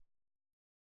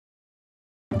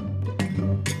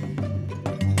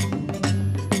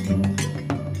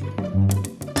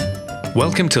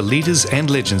Welcome to Leaders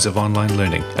and Legends of Online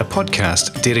Learning, a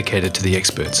podcast dedicated to the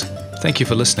experts. Thank you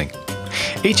for listening.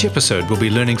 Each episode will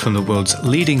be learning from the world's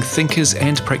leading thinkers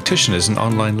and practitioners in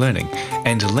online learning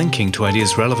and linking to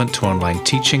ideas relevant to online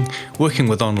teaching, working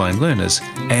with online learners,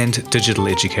 and digital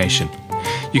education.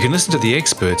 You can listen to the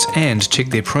experts and check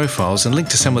their profiles and link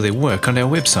to some of their work on our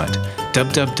website,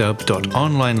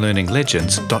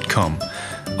 www.onlinelearninglegends.com.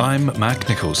 I'm Mark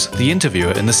Nichols, the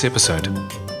interviewer in this episode.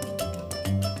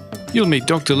 You'll meet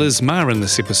Dr Liz Marr in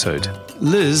this episode.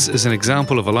 Liz is an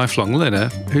example of a lifelong learner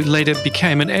who later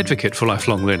became an advocate for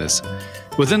lifelong learners.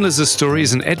 Within Liz's story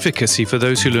is an advocacy for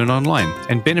those who learn online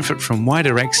and benefit from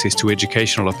wider access to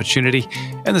educational opportunity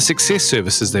and the success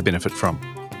services they benefit from.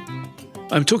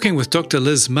 I'm talking with Dr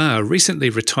Liz Marr, recently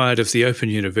retired of the Open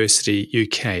University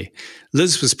UK.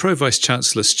 Liz was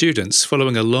Pro-Vice-Chancellor Students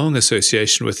following a long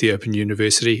association with the Open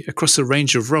University across a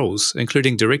range of roles,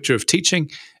 including Director of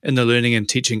Teaching in the Learning and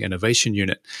Teaching Innovation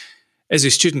Unit. As her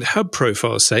Student Hub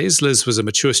profile says, Liz was a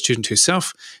mature student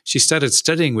herself. She started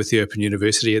studying with the Open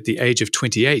University at the age of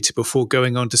 28 before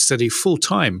going on to study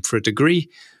full-time for a degree,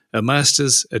 a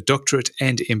master's, a doctorate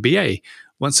and MBA.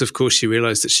 Once, of course, she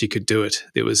realised that she could do it.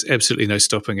 There was absolutely no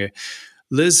stopping her.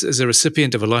 Liz is a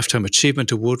recipient of a Lifetime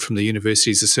Achievement Award from the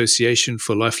University's Association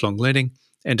for Lifelong Learning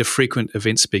and a frequent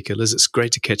event speaker. Liz, it's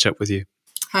great to catch up with you.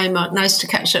 Hi, Mark. Nice to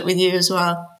catch up with you as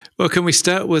well. Well, can we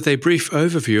start with a brief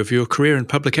overview of your career and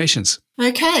publications?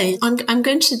 Okay. I'm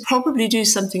going to probably do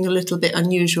something a little bit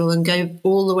unusual and go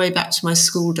all the way back to my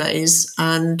school days.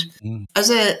 And as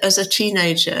a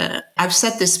teenager, I've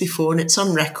said this before and it's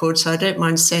on record, so I don't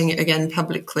mind saying it again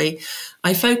publicly.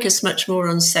 I focused much more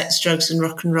on sex, drugs and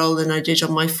rock and roll than I did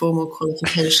on my formal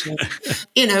qualifications.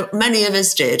 Many of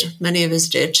us did,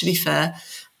 to be fair.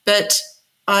 But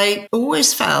I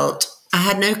always felt I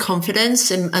had no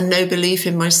confidence and no belief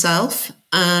in myself.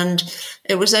 And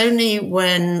it was only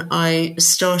when I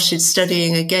started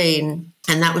studying again,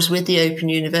 and that was with the Open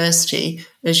University,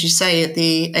 as you say, at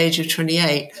the age of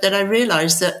 28, that I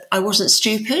realised that I wasn't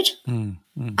stupid. I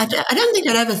don't think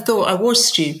I'd ever thought I was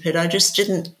stupid. I just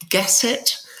didn't get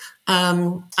it.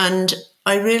 And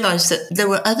I realised that there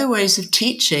were other ways of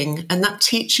teaching, and that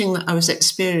teaching that I was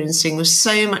experiencing was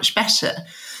so much better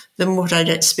than what I'd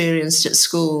experienced at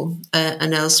school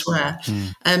and elsewhere.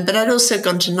 But I'd also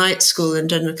gone to night school and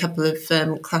done a couple of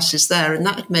classes there, and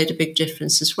that had made a big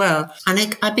difference as well.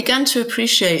 And I began to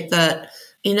appreciate that,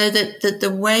 that the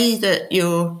way that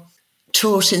you're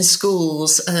taught in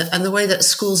schools and the way that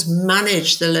schools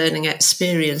manage the learning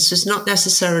experience is not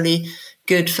necessarily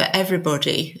good for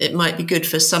everybody. It might be good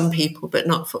for some people, but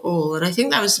not for all. And I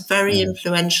think that was very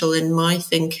influential in my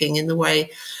thinking, in the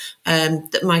way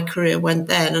that my career went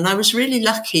then. And I was really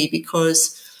lucky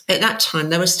because at that time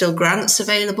there were still grants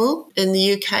available in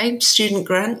the UK, student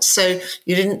grants. So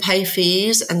you didn't pay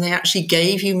fees and they actually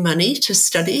gave you money to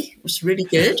study. It was really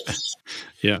good.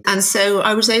 Yeah. And so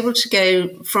I was able to go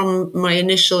from my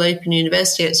initial Open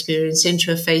University experience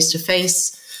into a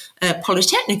face-to-face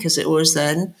polytechnic, as it was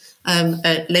then.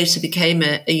 Later became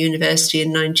a university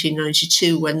in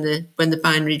 1992 when the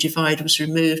binary divide was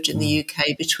removed in the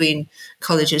UK between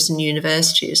colleges and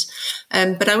universities.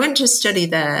 But I went to study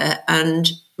there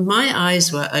and my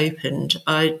eyes were opened.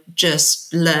 I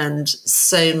just learned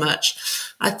so much.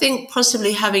 I think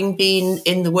possibly having been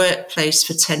in the workplace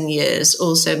for 10 years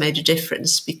also made a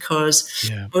difference because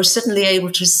I was suddenly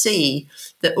able to see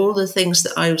that all the things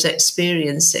that I was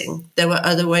experiencing, there were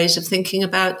other ways of thinking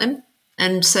about them.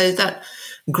 And so that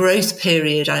growth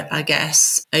period, I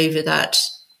guess, over that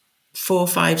 4,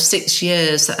 5, 6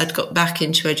 years that I'd got back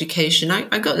into education,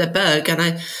 I got the bug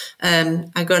and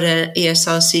I got an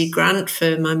ESRC grant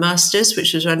for my master's,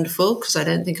 which was wonderful because I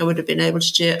don't think I would have been able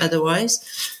to do it otherwise.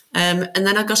 And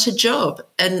then I got a job.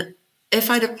 And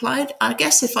if I'd have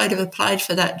applied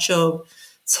for that job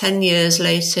 10 years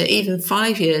later, even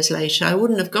 5 years later, I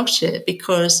wouldn't have got it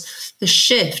because the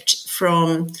shift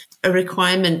from a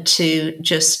requirement to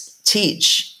just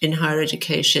teach in higher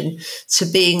education to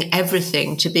being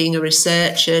everything, to being a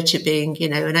researcher, to being,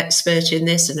 an expert in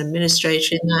this, an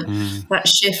administrator in that, that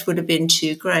shift would have been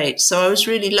too great. So I was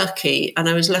really lucky, and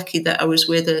I was lucky that I was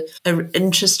with an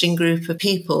interesting group of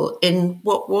people in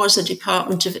what was a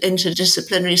department of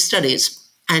interdisciplinary studies.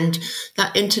 And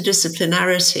that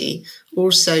interdisciplinarity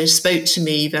also spoke to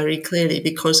me very clearly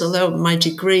because although my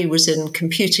degree was in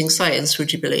computing science,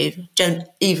 would you believe? Don't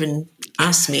even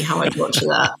ask me how I got to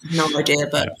that. No idea.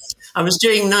 But I was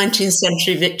doing 19th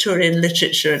century Victorian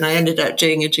literature and I ended up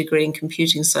doing a degree in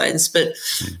computing science, but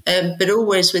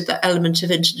always with that element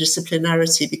of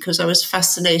interdisciplinarity because I was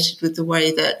fascinated with the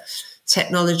way that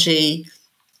technology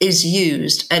is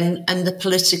used, and the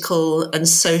political and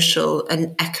social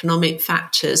and economic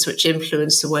factors which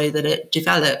influence the way that it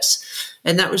develops.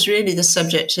 And that was really the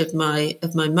subject of my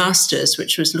master's,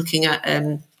 which was looking at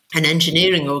an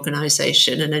engineering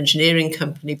organisation, an engineering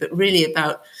company, but really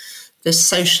about the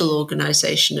social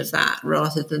organisation of that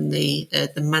rather than the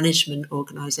management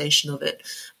organisation of it.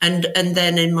 And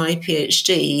then in my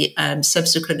PhD,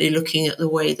 subsequently looking at the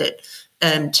way that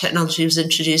technology was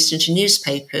introduced into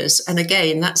newspapers. And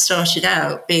again, that started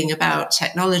out being about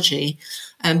technology,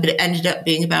 but it ended up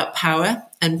being about power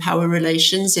and power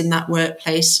relations in that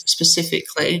workplace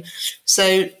specifically.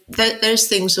 So those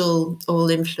things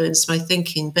all influenced my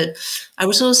thinking. But I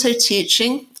was also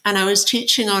teaching, and I was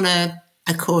teaching on a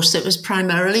course that was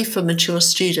primarily for mature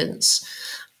students.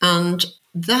 And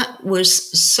that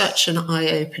was such an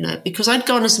eye-opener because I'd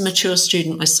gone as a mature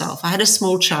student myself. I had a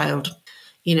small child,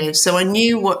 so I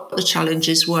knew what the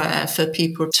challenges were for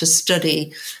people to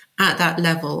study at that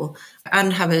level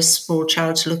and have a small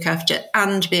child to look after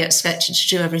and be expected to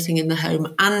do everything in the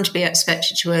home and be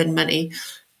expected to earn money.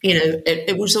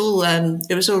 It was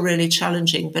all really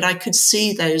challenging, but I could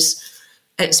see those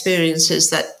experiences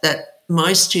that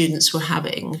my students were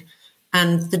having,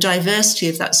 and the diversity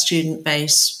of that student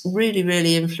base really,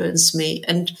 really influenced me.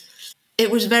 And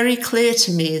it was very clear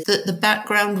to me that the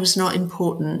background was not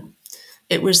important.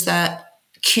 It was that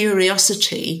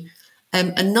curiosity,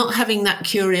 and not having that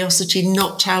curiosity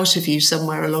knocked out of you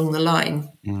somewhere along the line,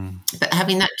 but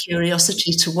having that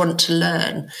curiosity to want to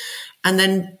learn, and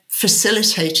then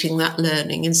facilitating that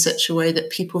learning in such a way that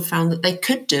people found that they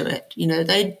could do it.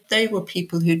 They were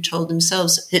people who told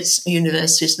themselves,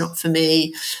 university is not for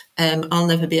me, I'll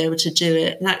never be able to do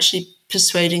it. And actually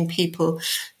persuading people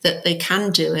that they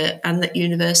can do it and that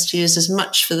university is as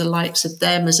much for the likes of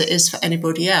them as it is for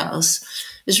anybody else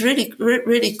is really,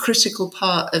 really critical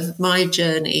part of my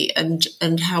journey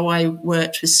and how I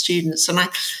worked with students. And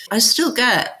I still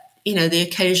get, the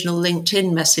occasional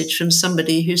LinkedIn message from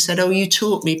somebody who said, "Oh, you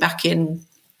taught me back in,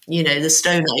 the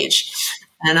Stone Age."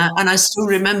 And I still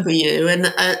remember you.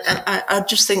 And I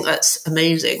just think that's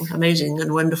amazing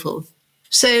and wonderful.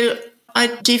 So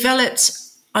I developed,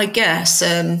 I guess,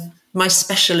 my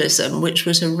specialism, which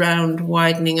was around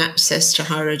widening access to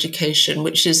higher education,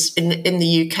 which is in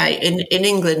the UK, in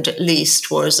England at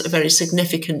least, was a very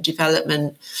significant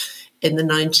development in the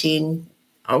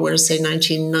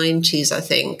 1990s, I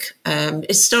think.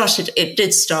 It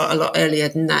did start a lot earlier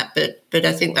than that, but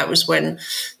I think that was when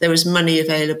there was money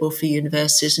available for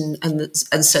universities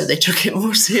and so they took it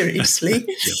more seriously.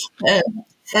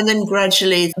 And then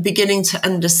gradually beginning to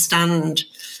understand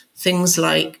things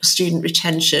like student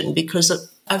retention, because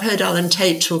I've heard Alan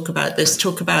Tate talk about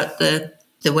the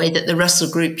way that the Russell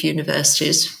Group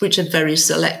universities, which are very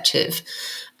selective,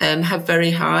 have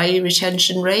very high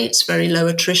retention rates, very low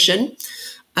attrition,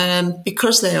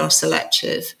 because they are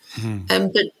selective.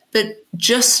 But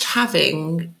just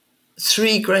having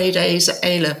 3 grade A's at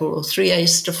A level or 3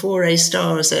 A's to 4 A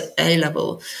stars at A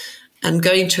level and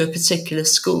going to a particular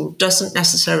school doesn't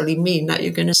necessarily mean that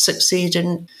you're going to succeed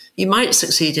you might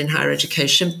succeed in higher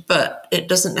education, but it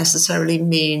doesn't necessarily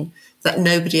mean that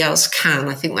nobody else can.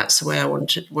 I think that's the way I want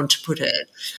to put it.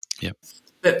 Yep.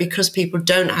 But because people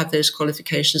don't have those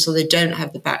qualifications or they don't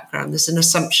have the background, there's an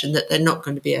assumption that they're not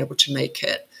going to be able to make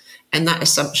it. And that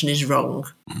assumption is wrong.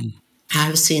 I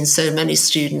have seen so many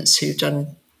students who've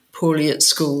done poorly at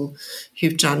school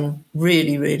who've done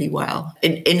really, really well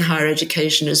in higher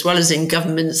education, as well as in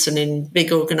governments and in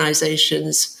big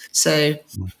organisations. So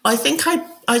I think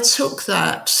I took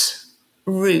that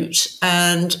route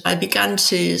and I began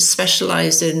to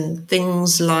specialise in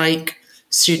things like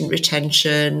student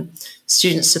retention,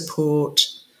 student support,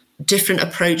 different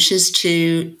approaches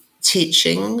to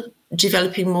teaching,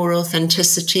 developing more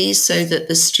authenticity so that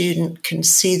the student can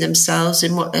see themselves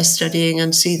in what they're studying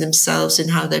and see themselves in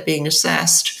how they're being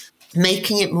assessed,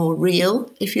 making it more real,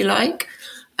 if you like.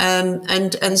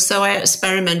 And so I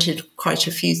experimented quite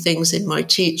a few things in my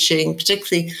teaching,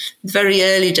 particularly the very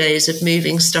early days of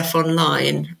moving stuff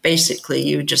online. Basically,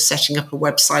 you were just setting up a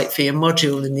website for your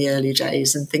module in the early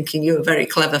days and thinking you were very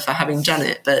clever for having done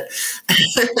it. But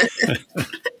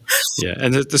yeah,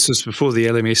 and this was before the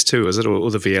LMS too, was it,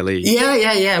 or the VLE?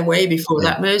 Yeah, way before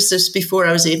that. Most this before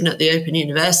I was even at the Open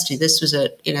University. This was a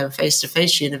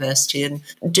face-to-face university and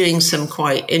doing some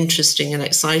quite interesting and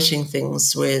exciting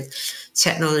things with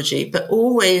technology, but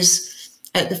always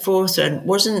at the forefront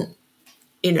wasn't,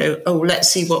 let's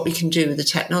see what we can do with the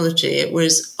technology. It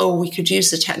was, we could use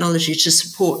the technology to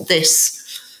support this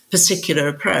particular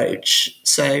approach.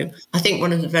 So I think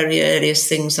one of the very earliest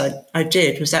things I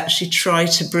did was actually try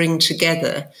to bring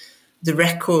together the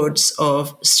records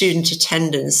of student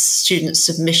attendance, student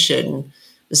submission,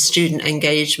 the student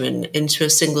engagement into a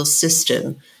single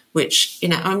system, which,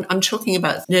 I'm talking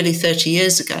about nearly 30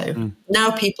 years ago.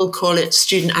 Now people call it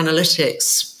student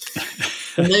analytics.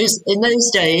 In those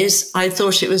days, I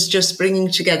thought it was just bringing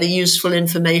together useful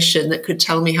information that could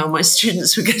tell me how my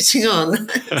students were getting on.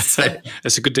 That's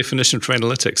a good definition for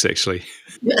analytics, actually.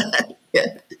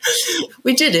 Yeah.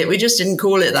 We did it. We just didn't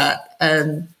call it that.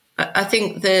 I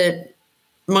think that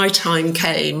my time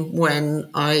came when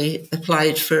I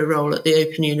applied for a role at the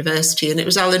Open University, and it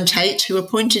was Alan Tate who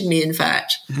appointed me, in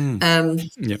fact.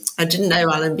 I didn't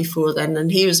know Alan before then,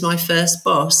 and he was my first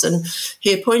boss. And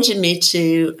he appointed me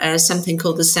to something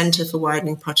called the Centre for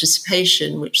Widening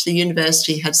Participation, which the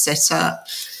university had set up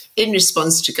in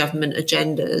response to government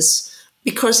agendas.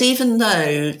 Because even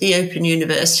though the Open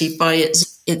University, by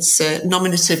its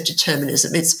nominative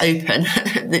determinism, it's open,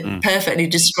 it perfectly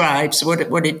describes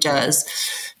what it does.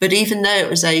 But even though it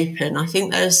was open, I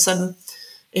think there's some,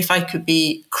 if I could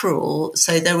be cruel,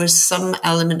 so there was some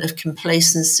element of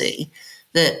complacency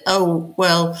that,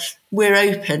 we're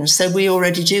open, so we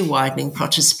already do widening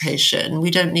participation. We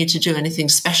don't need to do anything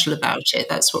special about it.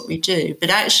 That's what we do.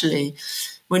 But actually,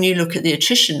 when you look at the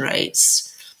attrition rates,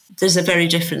 there's a very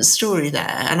different story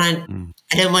there. And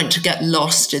I don't want to get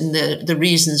lost in the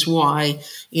reasons why,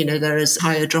 there is a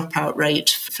higher dropout rate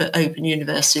for open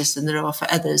universities than there are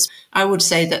for others. I would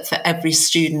say that for every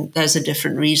student, there's a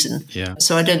different reason. Yeah.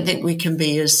 So I don't think we can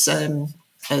be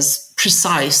as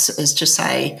precise as to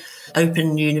say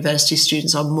open university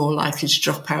students are more likely to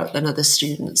drop out than other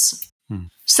students.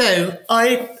 So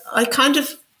I kind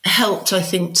of helped, I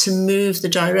think, to move the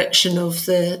direction of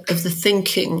the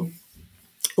thinking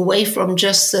away from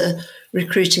just the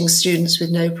recruiting students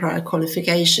with no prior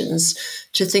qualifications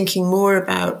to thinking more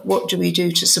about what do we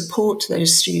do to support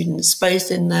those students,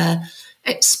 both in their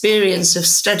experience of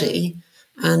study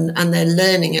and their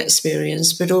learning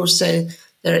experience, but also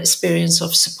their experience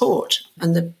of support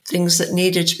and the things that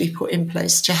needed to be put in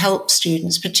place to help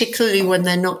students, particularly when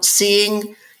they're not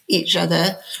seeing each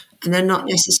other and they're not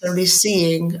necessarily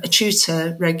seeing a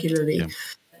tutor regularly. Yeah.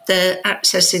 They're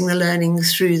accessing the learning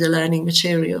through the learning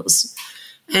materials.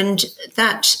 And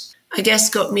that, I guess,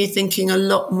 got me thinking a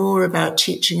lot more about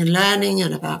teaching and learning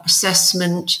and about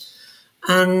assessment.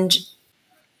 And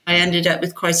I ended up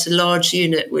with quite a large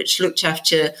unit which looked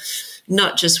after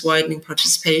not just widening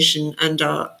participation and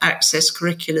our access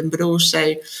curriculum, but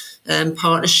also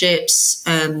partnerships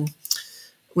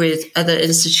with other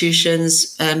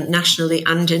institutions, nationally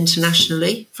and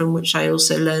internationally, from which I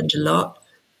also learned a lot.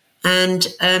 And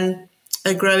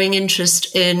a growing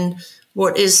interest in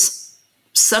what is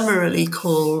summarily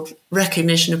called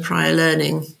recognition of prior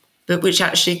learning, but which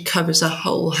actually covers a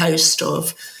whole host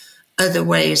of other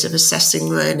ways of assessing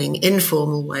learning,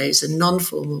 informal ways and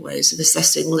non-formal ways of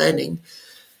assessing learning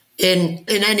in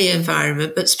any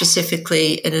environment, but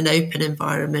specifically in an open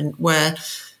environment where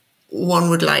one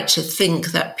would like to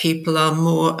think that people are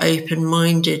more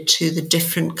open-minded to the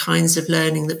different kinds of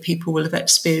learning that people will have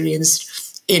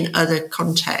experienced in other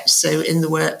contexts, so in the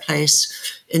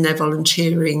workplace, in their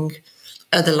volunteering,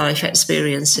 other life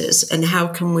experiences, and how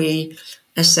can we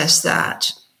assess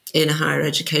that in a higher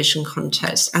education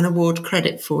context and award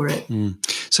credit for it.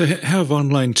 So how have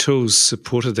online tools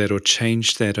supported that or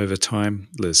changed that over time,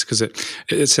 Liz? Because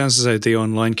it sounds as though the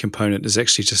online component is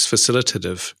actually just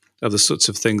facilitative of the sorts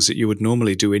of things that you would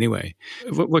normally do anyway.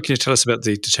 What can you tell us about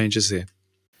the changes there?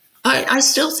 I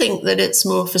still think that it's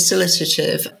more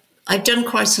facilitative. I've done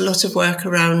quite a lot of work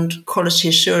around quality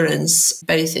assurance,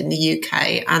 both in the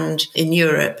UK and in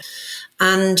Europe.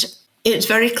 And it's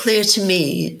very clear to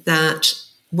me that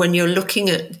when you're looking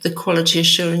at the quality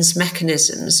assurance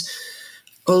mechanisms,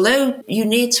 although you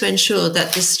need to ensure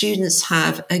that the students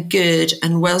have a good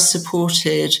and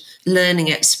well-supported learning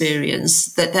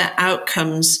experience, that their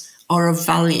outcomes are of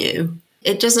value,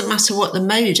 it doesn't matter what the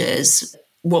mode is.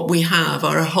 What we have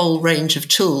are a whole range of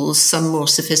tools, some more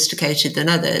sophisticated than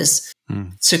others,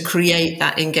 to create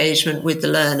that engagement with the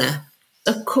learner.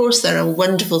 Of course, there are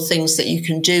wonderful things that you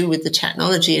can do with the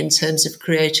technology in terms of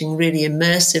creating really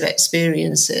immersive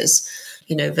experiences,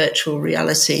 virtual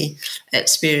reality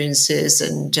experiences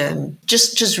and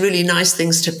just really nice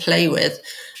things to play with,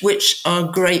 which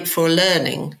are great for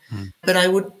learning. But I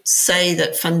would say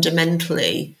that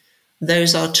fundamentally,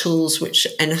 those are tools which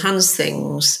enhance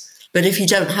things. But if you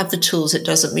don't have the tools, it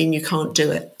doesn't mean you can't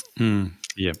do it.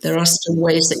 There are still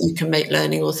ways that you can make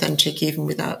learning authentic even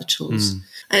without the tools.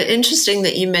 Interesting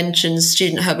that you mentioned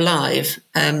Student Hub Live,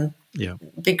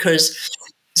 because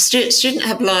Student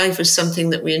Hub Live was something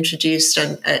that we introduced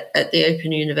at the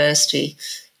Open University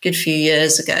a good few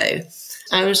years ago.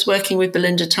 I was working with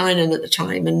Belinda Tynan at the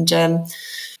time, and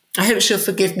I hope she'll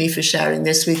forgive me for sharing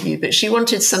this with you, but she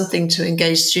wanted something to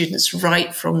engage students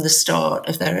right from the start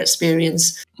of their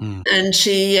experience. And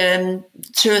she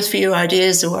threw a few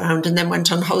ideas around and then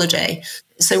went on holiday.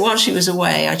 So while she was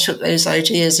away, I took those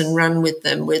ideas and ran with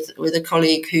them with a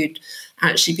colleague who'd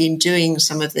actually been doing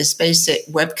some of this basic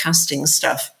webcasting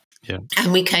stuff. Yeah.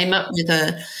 And we came up with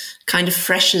a kind of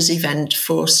freshers event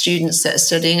for students that are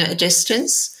studying at a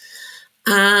distance.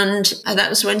 And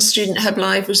that was when Student Hub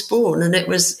Live was born. And it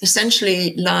was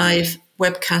essentially live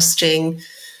webcasting.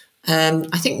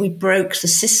 I think we broke the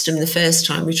system the first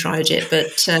time we tried it, but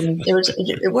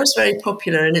it was very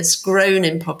popular, and it's grown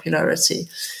in popularity.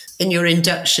 In your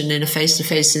induction in a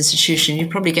face-to-face institution, you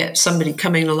probably get somebody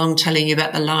coming along telling you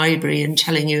about the library and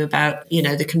telling you about,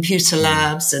 the computer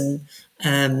labs and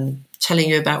telling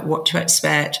you about what to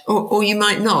expect, or you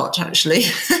might not actually.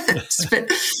 but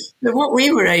what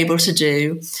we were able to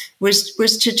do was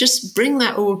to just bring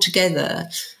that all together,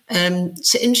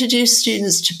 to introduce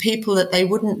students to people that they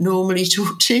wouldn't normally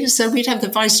talk to. So we'd have the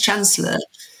Vice-Chancellor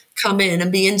come in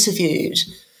and be interviewed.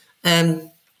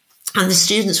 And the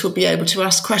students would be able to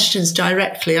ask questions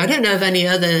directly. I don't know of any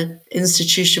other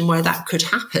institution where that could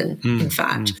happen, in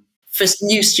fact, for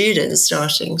new students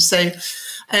starting. So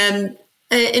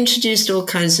introduced all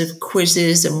kinds of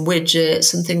quizzes and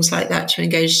widgets and things like that to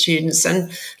engage students, and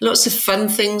lots of fun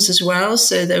things as well.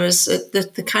 So there was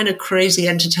the kind of crazy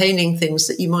entertaining things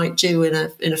that you might do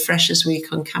in a Freshers'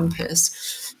 Week on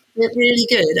campus. They're really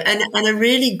good and a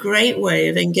really great way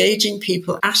of engaging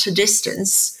people at a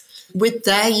distance with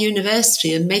their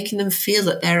university and making them feel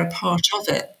that they're a part of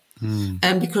it.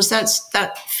 Because that's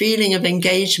that feeling of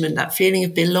engagement, that feeling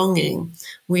of belonging,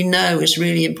 we know is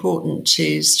really important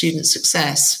to student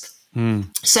success.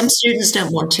 Some students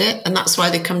don't want it, and that's why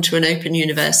they come to an open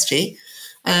university,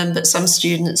 but some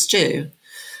students do.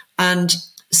 And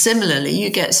similarly, you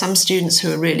get some students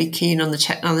who are really keen on the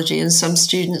technology and some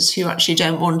students who actually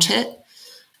don't want it.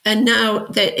 And now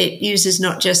that it uses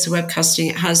not just the webcasting,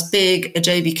 it has big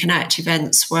Adobe Connect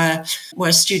events where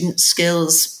student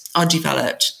skills are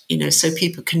developed, so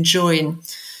people can join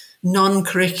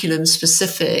non-curriculum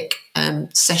specific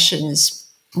sessions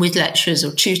with lecturers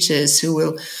or tutors who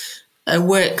will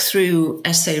work through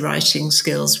essay writing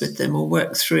skills with them, or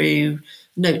work through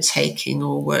note-taking,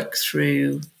 or work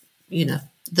through,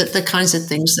 the kinds of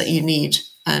things that you need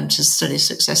to study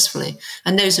successfully.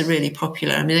 And those are really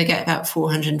popular. I mean, they get about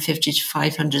 450 to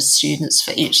 500 students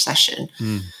for each session,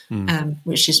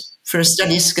 which is, for a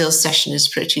study skills session, is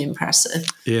pretty impressive.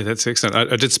 Yeah, that's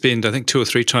excellent. I did spend, I think, 2 or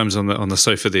 3 times on the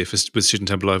sofa there with Student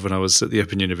Hub Live when I was at the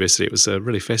Open University. It was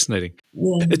really fascinating.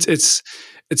 Yeah.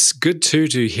 It's good too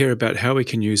to hear about how we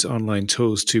can use online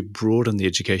tools to broaden the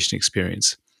education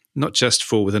experience, not just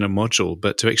for within a module,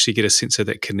 but to actually get a sense of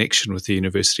that connection with the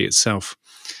university itself,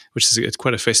 which is it's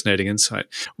quite a fascinating insight.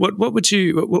 What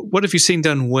have you seen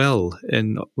done well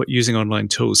in using online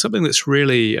tools? Something that's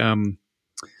really,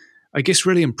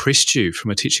 really impressed you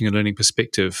from a teaching and learning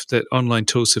perspective that online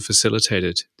tools have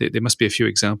facilitated. There must be a few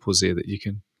examples there that you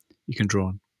can draw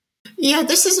on. Yeah,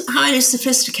 this isn't highly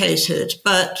sophisticated,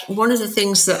 but one of the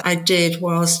things that I did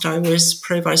whilst I was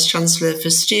Pro-Vice Chancellor for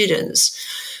students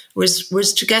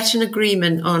was to get an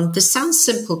agreement on, this sounds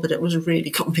simple, but it was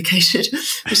really complicated,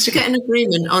 was to get an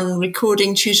agreement on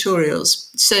recording tutorials.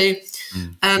 So,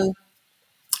 and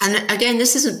again,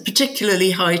 this isn't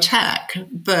particularly high tech,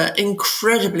 but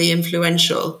incredibly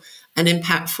influential and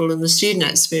impactful on the student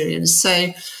experience. So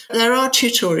there are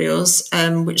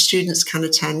tutorials which students can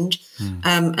attend,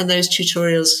 and those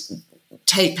tutorials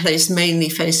take place mainly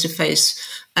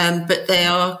face-to-face, but they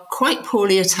are quite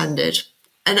poorly attended.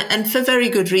 And for very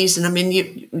good reason. I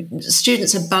mean,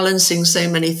 students are balancing so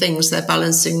many things. They're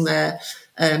balancing their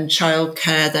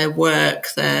childcare, their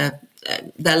work, their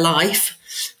life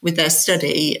with their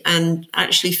study, and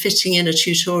actually fitting in a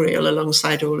tutorial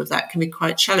alongside all of that can be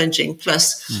quite challenging.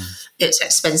 Plus, it's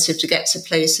expensive to get to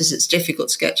places. It's difficult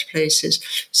to get to places.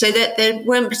 So they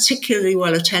weren't particularly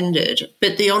well attended,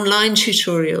 but the online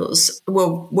tutorials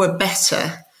were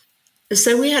better.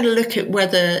 So we had a look at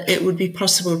whether it would be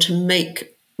possible to make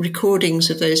recordings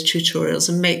of those tutorials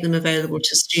and make them available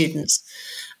to students.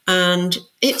 And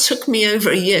it took me over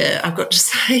a year, I've got to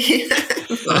say.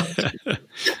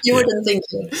 You wouldn't think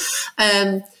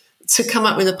it. To come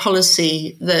up with a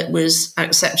policy that was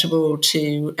acceptable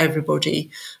to everybody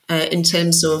in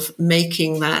terms of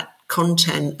making that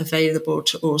content available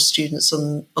to all students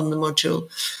on the module.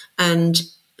 And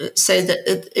so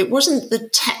that it wasn't the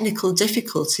technical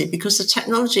difficulty, because the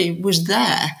technology was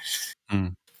there.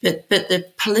 But the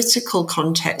political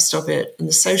context of it and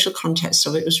the social context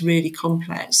of it was really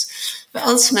complex. But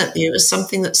ultimately, it was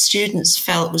something that students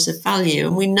felt was of value.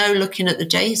 And we know, looking at the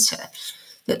data,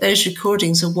 that those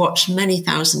recordings are watched many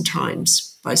thousand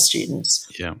times by students.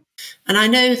 Yeah. And I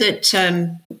know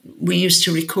that we used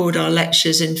to record our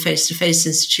lectures in face-to-face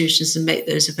institutions and make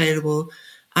those available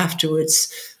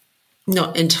afterwards.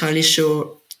 Not entirely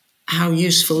sure how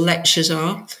useful lectures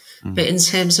are, but in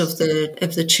terms of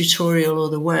the tutorial or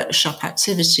the workshop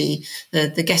activity,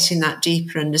 the getting that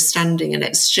deeper understanding and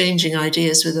exchanging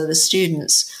ideas with other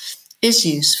students is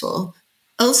useful.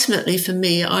 Ultimately, for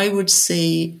me, I would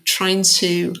see trying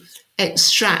to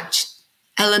extract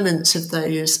elements of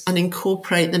those and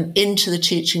incorporate them into the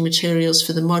teaching materials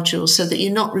for the modules, so that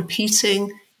you're not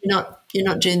repeating, you're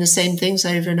not doing the same things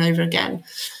over and over again.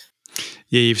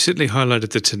 Yeah, you've certainly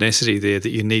highlighted the tenacity there that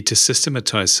you need to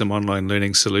systematize some online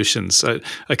learning solutions.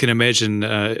 I can imagine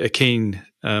a keen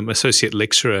associate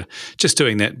lecturer just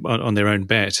doing that on their own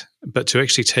bat, but to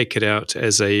actually take it out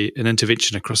as an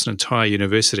intervention across an entire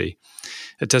university,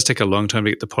 it does take a long time to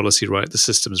get the policy right, the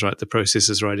systems right, the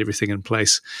processes right, everything in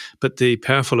place. But the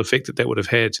powerful effect that would have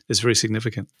had is very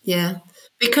significant. Yeah,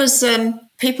 because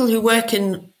people who work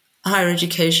in higher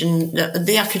education,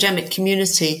 the academic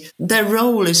community, their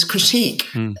role is critique.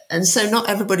 And so not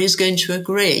everybody is going to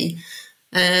agree.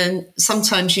 And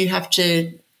sometimes you have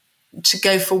to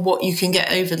go for what you can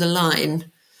get over the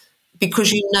line,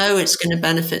 because you know it's going to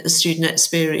benefit the student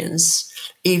experience,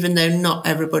 even though not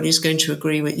everybody's going to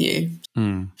agree with you.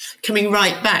 Coming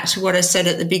right back to what I said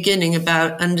at the beginning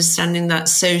about understanding that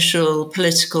social,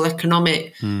 political,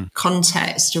 economic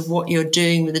context of what you're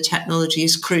doing with the technology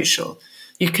is crucial.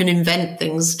 You can invent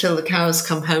things till the cows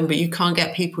come home, but you can't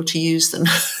get people to use them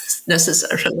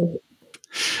necessarily.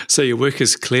 So your work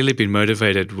has clearly been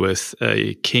motivated with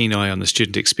a keen eye on the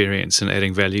student experience and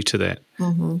adding value to that.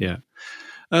 Yeah.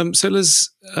 So Liz,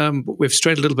 we've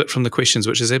strayed a little bit from the questions,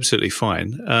 which is absolutely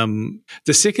fine.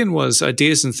 The second was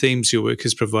ideas and themes your work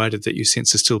has provided that you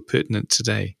sense are still pertinent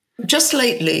today. Just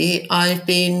lately, I've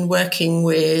been working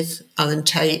with Alan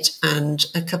Tate and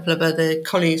a couple of other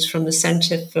colleagues from the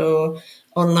Centre for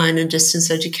Online and Distance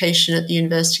Education at the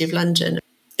University of London.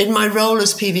 In my role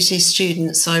as PVT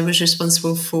students, I was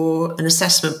responsible for an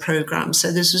assessment programme.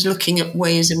 So this was looking at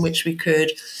ways in which we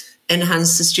could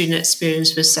enhance the student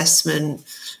experience of assessment,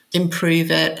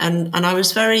 improve it. And I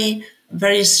was very,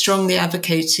 very strongly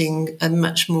advocating a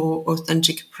much more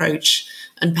authentic approach,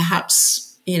 and perhaps,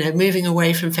 moving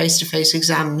away from face-to-face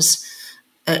exams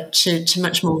to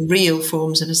much more real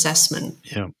forms of assessment.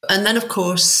 Yeah. And then, of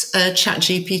course,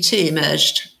 ChatGPT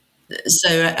emerged. So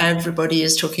everybody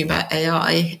is talking about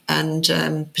AI, and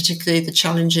particularly the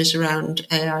challenges around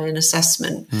AI in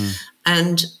assessment.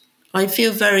 And I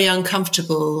feel very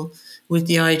uncomfortable with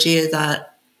the idea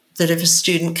that if a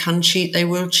student can cheat, they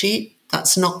will cheat.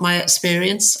 That's not my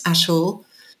experience at all.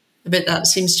 But that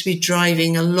seems to be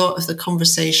driving a lot of the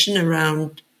conversation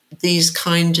around these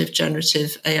kind of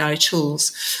generative AI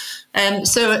tools.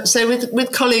 So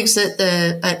with colleagues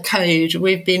at Code,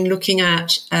 we've been looking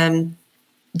at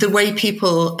the way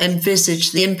people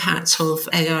envisage the impact of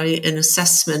AI in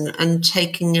assessment, and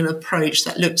taking an approach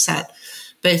that looks at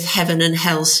both heaven and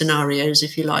hell scenarios,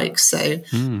 if you like. So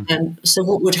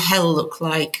what would hell look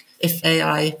like if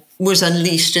AI was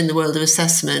unleashed in the world of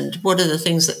assessment? What are the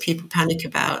things that people panic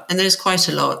about? And there's quite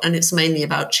a lot, and it's mainly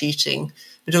about cheating,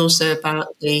 but also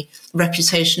about the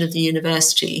reputation of the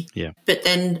university. Yeah. But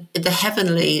then the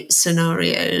heavenly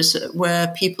scenarios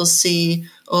where people see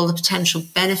all the potential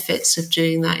benefits of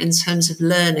doing that in terms of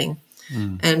learning.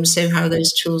 So how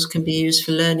those tools can be used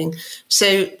for learning.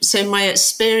 So my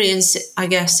experience, I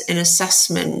guess, in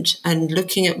assessment and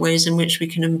looking at ways in which we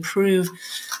can improve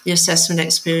the assessment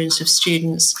experience of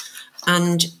students,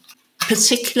 and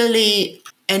particularly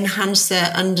enhance their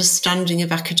understanding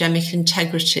of academic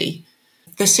integrity.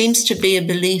 There seems to be a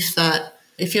belief that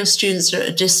if your students are at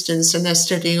a distance and they're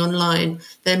studying online,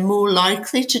 they're more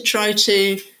likely to try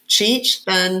to cheat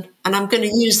than, and I'm going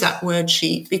to use that word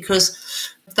cheat because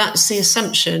that's the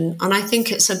assumption. And I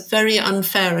think it's a very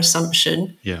unfair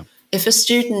assumption. Yeah. If a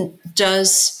student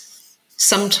does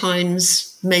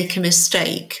sometimes make a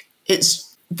mistake, it's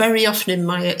very often, in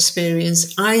my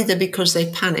experience, either because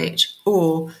they panicked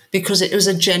or because it was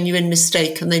a genuine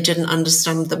mistake and they didn't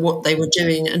understand what they were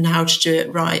doing and how to do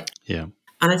it right. Yeah.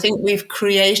 And I think we've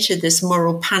created this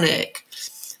moral panic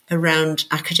around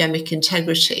academic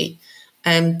integrity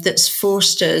that's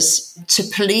forced us to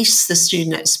police the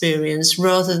student experience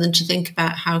rather than to think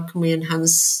about how can we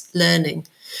enhance learning.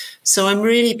 So I'm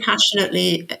really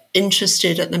passionately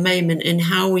interested at the moment in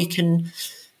how we can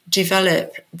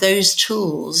develop those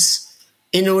tools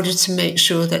in order to make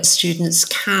sure that students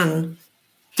can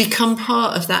become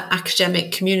part of that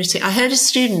academic community. I heard a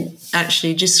student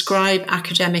actually describe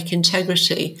academic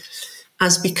integrity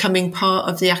as becoming part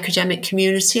of the academic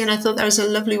community. And I thought that was a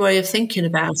lovely way of thinking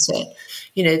about it.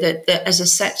 You know, that as a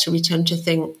sector, we tend to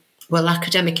think, well,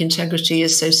 academic integrity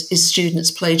is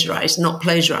students plagiarise, not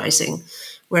plagiarising,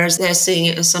 whereas they're seeing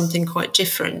it as something quite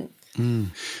different.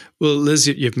 Well, Liz,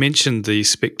 you've mentioned the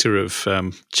spectre of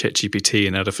ChatGPT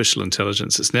and artificial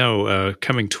intelligence. It's now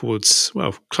coming towards,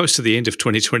 close to the end of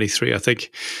 2023, I think.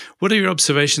 What are your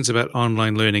observations about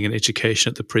online learning and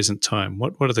education at the present time?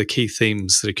 What are the key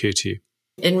themes that occur to you?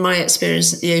 In my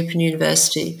experience at the Open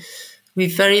University,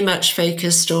 we've very much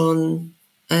focused on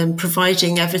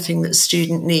providing everything that the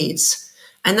student needs.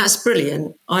 And that's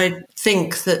brilliant. I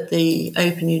think that the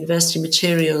Open University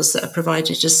materials that are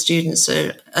provided to students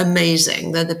are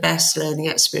amazing. They're the best learning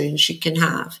experience you can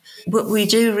have. But we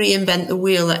do reinvent the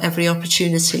wheel at every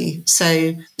opportunity.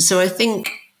 So I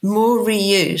think more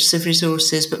reuse of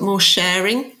resources, but more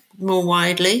sharing, more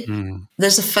widely.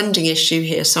 There's a funding issue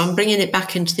here. So I'm bringing it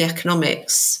back into the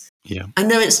economics. Yeah. I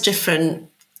know it's different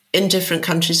in different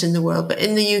countries in the world, but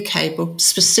in the UK, but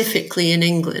specifically in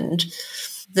England,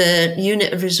 the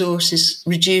unit of resource is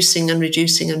reducing and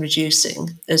reducing and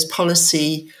reducing as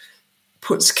policy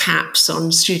puts caps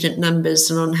on student numbers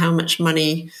and on how much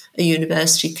money a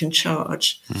university can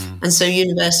charge. And so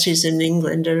universities in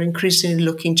England are increasingly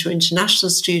looking to international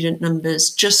student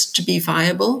numbers just to be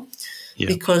viable,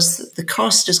 because the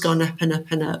cost has gone up and up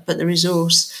and up, but the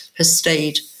resource has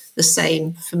stayed the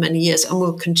same for many years and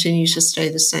will continue to stay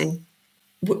the same.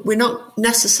 We're not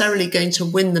necessarily going to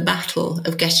win the battle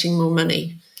of getting more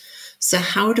money. So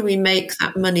how do we make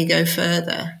that money go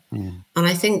further? And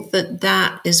I think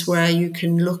that is where you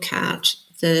can look at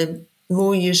the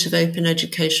more use of open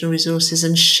educational resources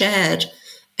and shared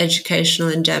educational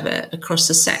endeavour across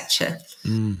the sector.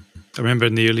 I remember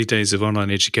in the early days of online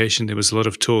education, there was a lot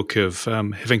of talk of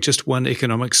having just one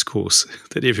economics course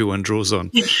that everyone draws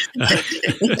on.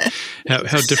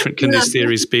 How different can these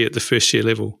theories be at the first year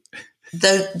level?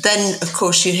 Then, of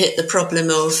course, you hit the problem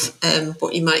of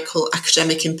what you might call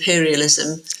academic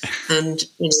imperialism, and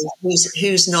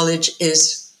whose knowledge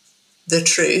is the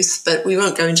truth. But we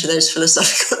won't go into those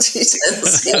philosophical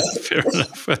details. Fair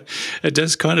enough. It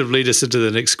does kind of lead us into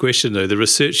the next question, though. The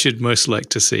research you'd most like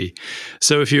to see.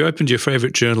 So if you opened your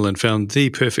favourite journal and found the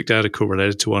perfect article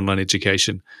related to online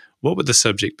education, what would the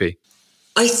subject be?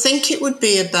 I think it would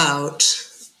be about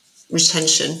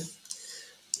retention.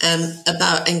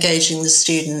 About engaging the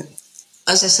student.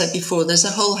 As I said before, there's a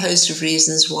whole host of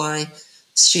reasons why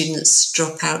students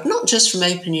drop out, not just from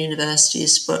open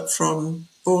universities, but from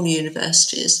all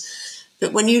universities.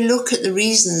 But when you look at the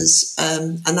reasons,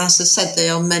 and as I said, they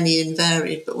are many and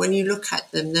varied, but when you look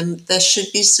at them, then there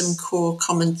should be some core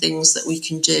common things that we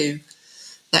can do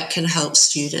that can help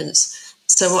students.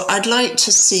 So I'd like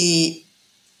to see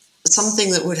something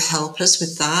that would help us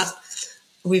with that.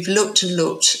 We've looked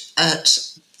at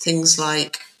things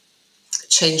like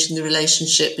changing the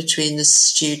relationship between the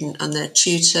student and their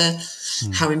tutor.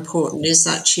 How important is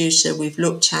that tutor? We've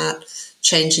looked at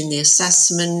changing the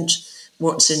assessment,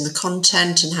 what's in the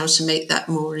content and how to make that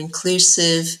more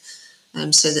inclusive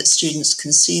so that students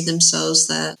can see themselves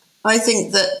there. I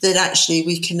think that actually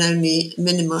we can only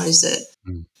minimise it.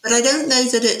 But I don't know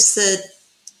that it's the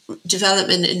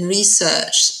development in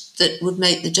research that would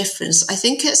make the difference. I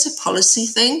think it's a policy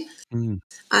thing.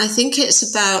 I think it's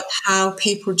about how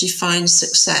people define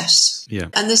success. Yeah.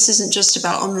 And this isn't just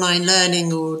about online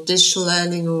learning or digital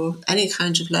learning or any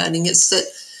kind of learning. It's that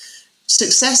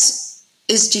success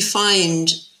is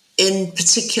defined in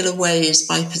particular ways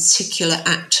by particular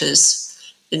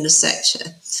actors in the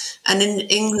sector. And in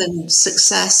England,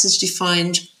 success is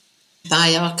defined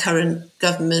by our current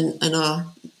government and our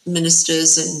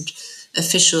ministers and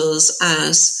officials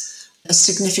as a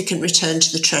significant return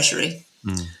to the Treasury.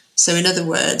 So in other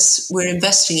words, we're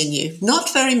investing in you,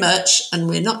 not very much, and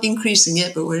we're not increasing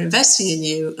it, but we're investing in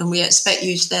you, and we expect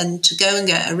you then to go and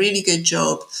get a really good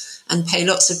job and pay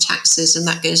lots of taxes, and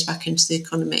that goes back into the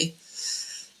economy.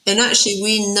 And actually,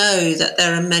 we know that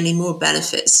there are many more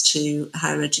benefits to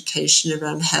higher education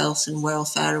around health and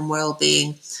welfare and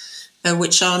well-being,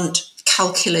 which aren't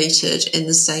calculated in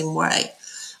the same way.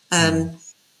 And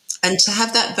to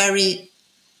have that very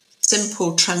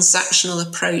simple transactional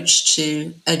approach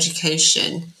to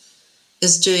education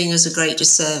is doing us a great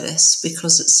disservice,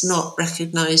 because it's not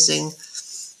recognising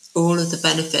all of the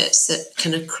benefits that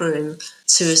can accrue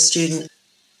to a student.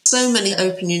 So many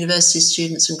Open University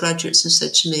students and graduates have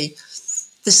said to me,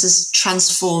 this has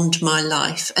transformed my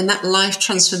life. And that life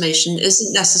transformation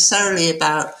isn't necessarily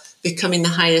about becoming the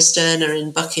highest earner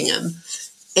in Buckingham.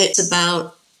 It's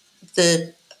about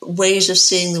the ways of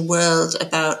seeing the world,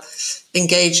 about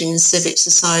engaging in civic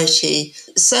society.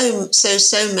 So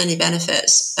many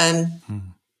benefits.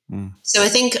 So I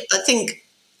think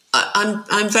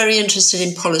I'm very interested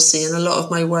in policy, and a lot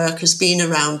of my work has been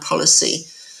around policy.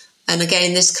 And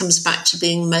again, this comes back to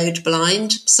being mode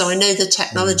blind. So I know the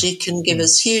technology can give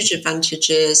us huge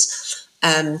advantages.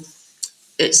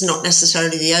 It's not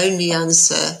necessarily the only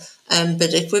answer.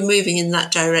 But if we're moving in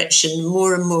that direction,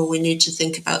 more and more we need to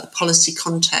think about the policy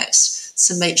context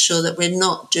to make sure that we're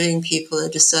not doing people a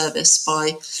disservice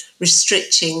by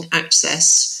restricting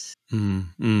access.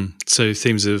 So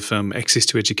themes of access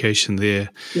to education there,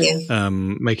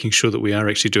 making sure that we are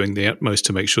actually doing the utmost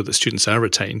to make sure that students are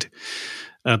retained,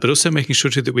 but also making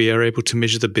sure too that we are able to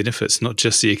measure the benefits, not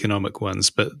just the economic ones,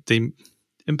 but the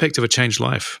impact of a changed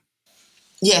life.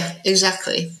 Yeah,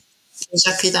 exactly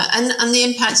that, and the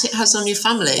impact it has on your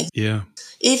family. Yeah.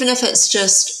 Even if it's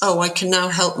just, I can now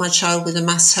help my child with a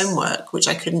maths homework, which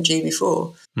I couldn't do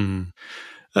before.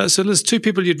 So Liz, two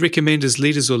people you'd recommend as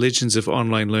leaders or legends of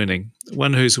online learning,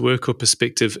 one whose work or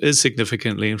perspective is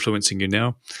significantly influencing you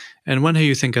now, and one who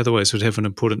you think otherwise would have an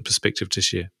important perspective to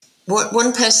share.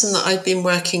 One person that I've been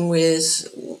working with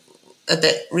a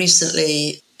bit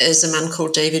recently is a man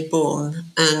called David Bourne,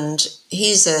 and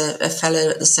he's a fellow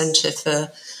at the Centre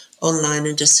for Online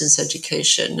and Distance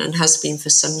Education and has been for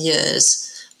some years.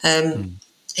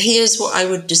 He is what I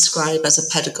would describe as a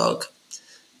pedagogue,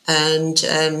 and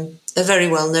a very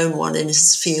well-known one in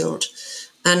his field.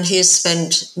 And he has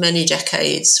spent many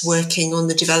decades working on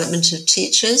the development of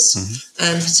teachers,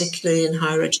 particularly in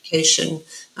higher education.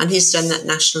 And he's done that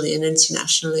nationally and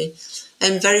internationally.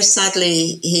 And very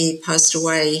sadly, he passed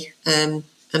away a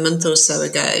month or so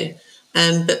ago.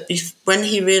 But when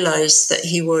he realised that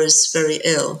he was very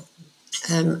ill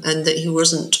and that he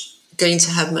wasn't going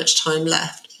to have much time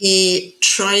left, he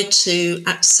tried to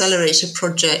accelerate a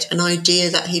project, an idea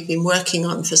that he'd been working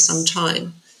on for some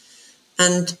time.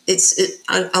 And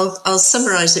I'll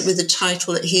summarise it with the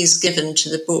title that he's given to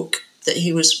the book that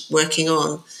he was working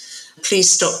on, Please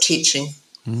Stop Teaching.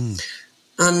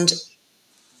 And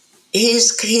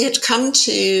he had come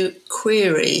to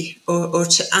query or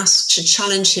to ask, to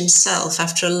challenge himself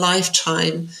after a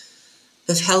lifetime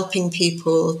of helping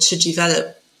people to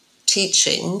develop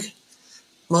teaching,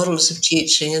 models of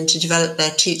teaching, and to develop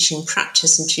their teaching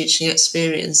practice and teaching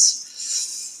experience.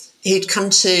 He'd come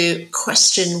to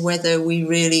question whether we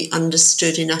really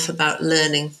understood enough about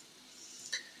learning.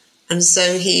 And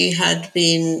so he had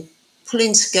been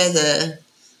pulling together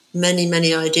many,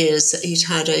 many ideas that he'd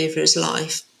had over his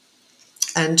life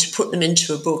and to put them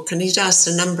into a book. And he'd asked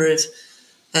a number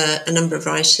of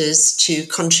writers to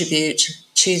contribute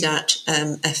to that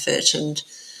effort. And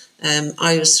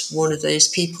I was one of those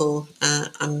people.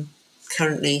 I'm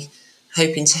currently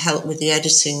hoping to help with the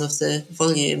editing of the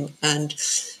volume. And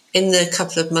in the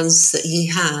couple of months that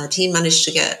he managed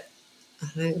to get,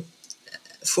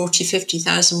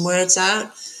 50,000 words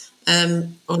out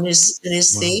in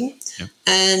his theme. Yeah.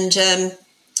 And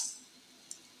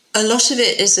a lot of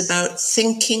it is about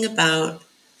thinking about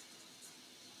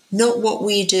not what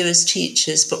we do as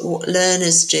teachers, but what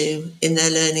learners do in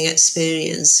their learning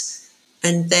experience,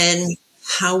 and then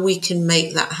how we can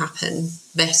make that happen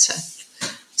better.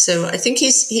 So I think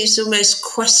he's almost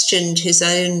questioned his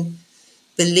own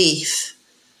belief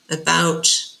about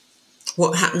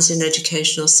what happens in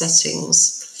educational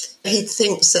settings. He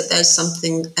thinks that there's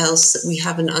something else that we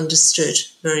haven't understood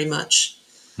very much.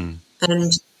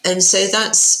 And so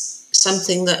that's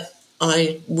something that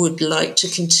I would like to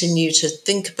continue to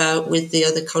think about with the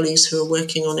other colleagues who are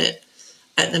working on it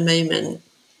at the moment,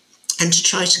 and to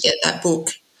try to get that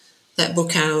book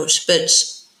out. But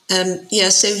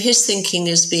so his thinking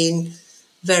has been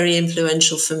very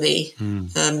influential for me,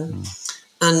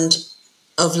 and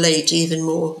of late even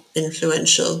more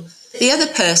influential. The other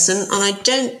person, and I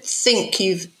don't think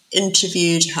you've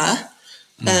interviewed her,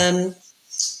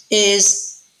 is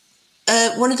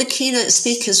one of the keynote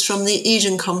speakers from the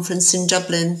Eden Conference in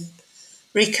Dublin,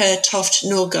 Rika Toft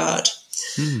Norgard.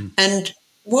 And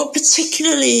what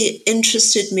particularly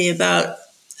interested me about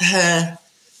her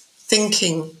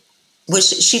thinking was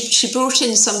she brought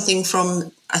in something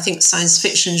from, I think, science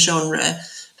fiction genre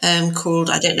called,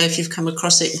 I don't know if you've come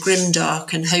across it,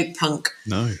 grimdark and hope punk.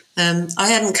 No. I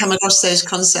hadn't come across those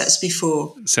concepts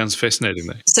before. Sounds fascinating,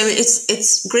 though. So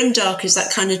it's grimdark is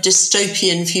that kind of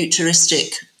dystopian,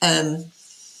 futuristic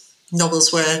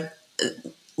novels where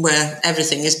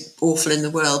everything is awful in the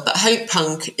world. But hope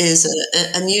punk is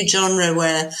a new genre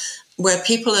where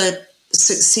people are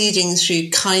succeeding through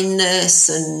kindness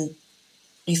and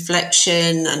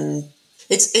reflection, and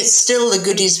it's still the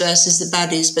goodies versus the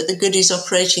baddies, but the goodies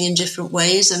operating in different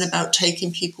ways and about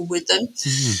taking people with them.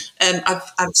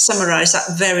 I've summarised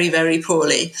that very, very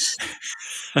poorly.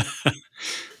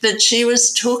 But she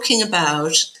was talking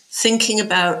about thinking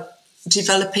about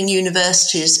developing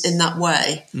universities in that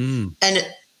way, and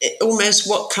it almost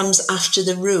what comes after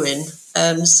the ruin.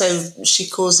 So she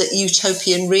calls it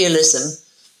utopian realism,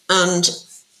 and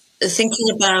thinking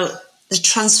about the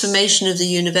transformation of the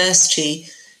university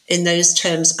in those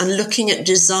terms, and looking at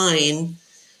design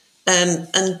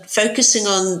and focusing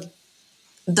on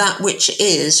that which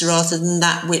is rather than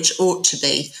that which ought to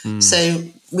be. So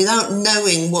without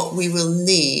knowing what we will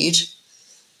need,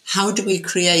 how do we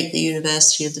create the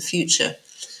university of the future?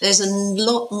 There's a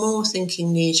lot more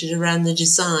thinking needed around the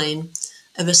design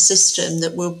of a system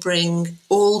that will bring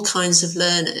all kinds of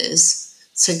learners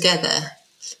together,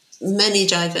 many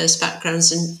diverse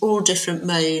backgrounds in all different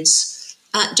modes,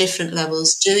 at different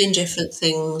levels, doing different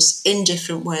things in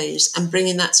different ways, and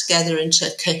bringing that together into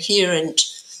a coherent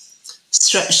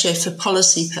structure for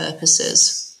policy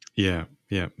purposes. Yeah,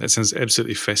 that sounds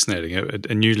absolutely fascinating.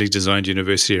 A newly designed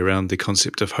university around the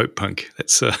concept of hope punk.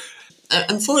 That's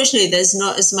Unfortunately, there's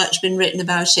not as much been written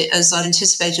about it as I'd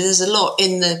anticipated. There's a lot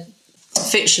in the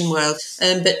fiction world,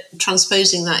 but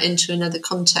transposing that into another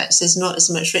context, there's not as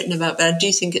much written about, but I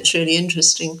do think it's really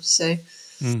interesting. So.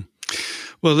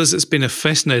 Well, Liz, it's been a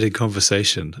fascinating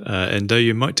conversation, and though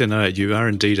you might deny it, you are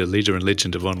indeed a leader and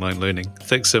legend of online learning.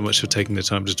 Thanks so much for taking the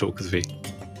time to talk with me.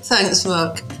 Thanks,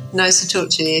 Mark. Nice to talk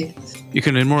to you. You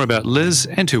can learn more about Liz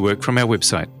and her work from our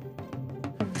website.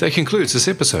 That concludes this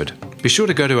episode. Be sure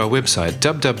to go to our website,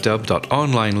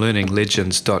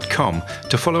 www.onlinelearninglegends.com,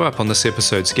 to follow up on this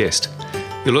episode's guest.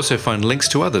 You'll also find links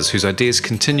to others whose ideas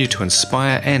continue to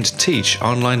inspire and teach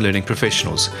online learning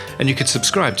professionals, and you can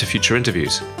subscribe to future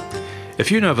interviews.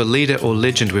 If you know of a leader or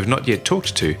legend we've not yet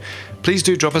talked to, please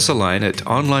do drop us a line at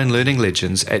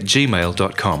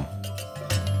onlinelearninglegends@gmail.com.